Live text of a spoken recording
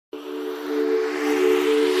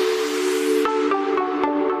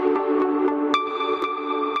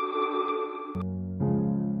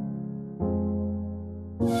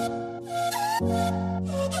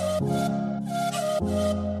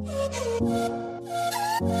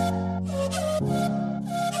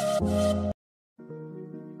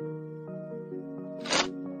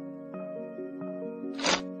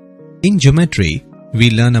In geometry, we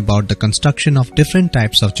learn about the construction of different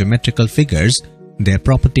types of geometrical figures, their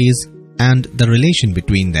properties, and the relation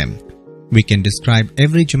between them. We can describe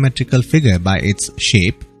every geometrical figure by its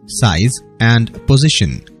shape, size, and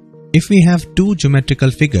position. If we have two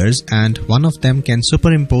geometrical figures and one of them can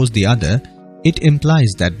superimpose the other, it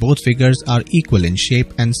implies that both figures are equal in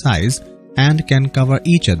shape and size and can cover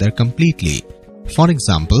each other completely. For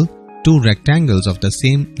example, two rectangles of the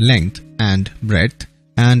same length and breadth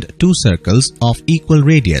and two circles of equal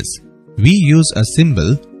radius. We use a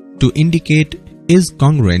symbol to indicate is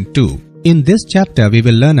congruent to. In this chapter, we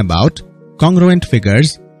will learn about congruent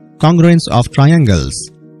figures, congruence of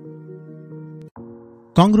triangles,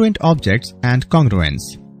 congruent objects and congruence.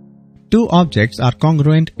 Two objects are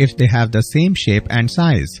congruent if they have the same shape and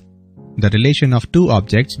size. The relation of two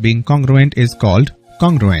objects being congruent is called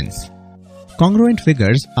congruence. Congruent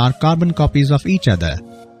figures are carbon copies of each other.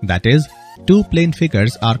 That is, two plane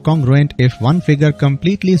figures are congruent if one figure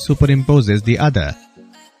completely superimposes the other.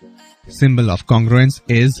 Symbol of congruence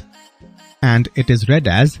is, and it is read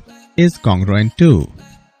as, is congruent to.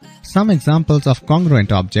 Some examples of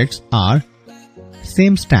congruent objects are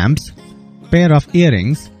same stamps, pair of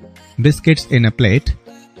earrings, biscuits in a plate,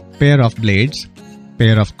 pair of blades,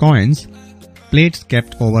 pair of coins, plates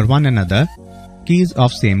kept over one another, keys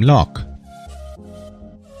of same lock.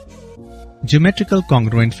 Geometrical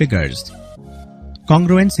congruent figures.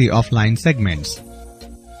 Congruency of line segments.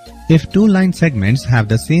 If two line segments have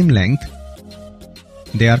the same length,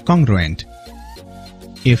 they are congruent.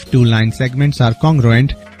 If two line segments are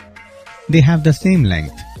congruent, they have the same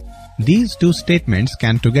length. These two statements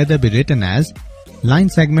can together be written as line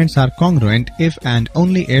segments are congruent if and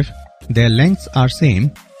only if their lengths are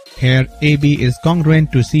same. Here AB is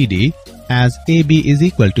congruent to CD as AB is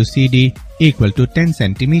equal to CD equal to 10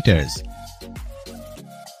 centimeters.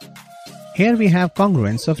 Here we have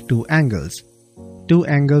congruence of two angles. Two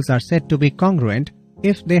angles are said to be congruent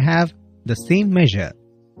if they have the same measure.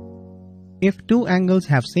 If two angles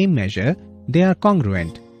have same measure, they are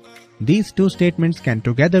congruent. These two statements can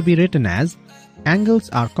together be written as angles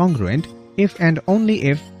are congruent if and only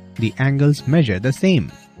if the angles measure the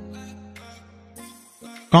same.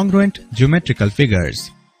 Congruent geometrical figures.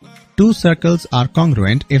 Two circles are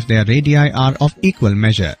congruent if their radii are of equal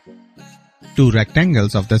measure. Two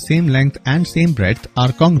rectangles of the same length and same breadth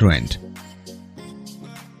are congruent.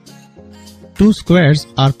 Two squares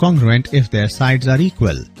are congruent if their sides are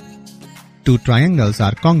equal. Two triangles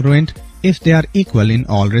are congruent if they are equal in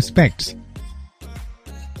all respects.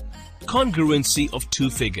 Congruency of two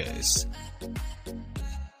figures.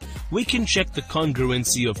 We can check the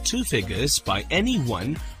congruency of two figures by any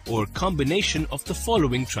one or combination of the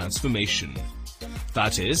following transformation.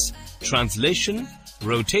 That is, translation,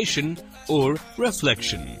 rotation, or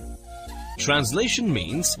reflection. Translation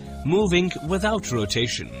means moving without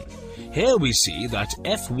rotation. Here we see that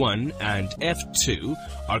F1 and F2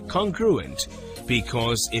 are congruent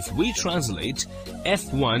because if we translate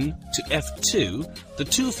F1 to F2, the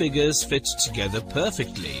two figures fit together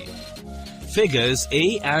perfectly. Figures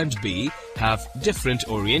A and B have different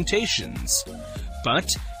orientations,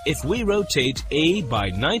 but if we rotate A by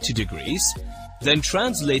 90 degrees, then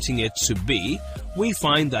translating it to B, we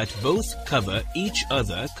find that both cover each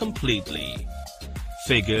other completely.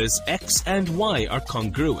 Figures X and Y are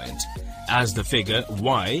congruent, as the figure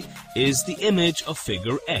Y is the image of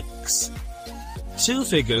figure X. Two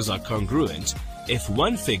figures are congruent if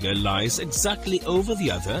one figure lies exactly over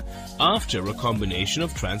the other after a combination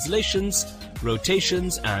of translations,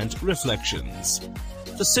 rotations, and reflections.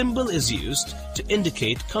 The symbol is used to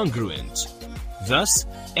indicate congruent. Thus,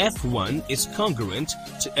 F1 is congruent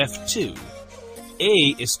to F2.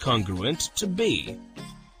 A is congruent to B.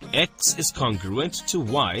 X is congruent to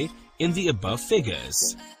Y in the above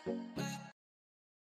figures.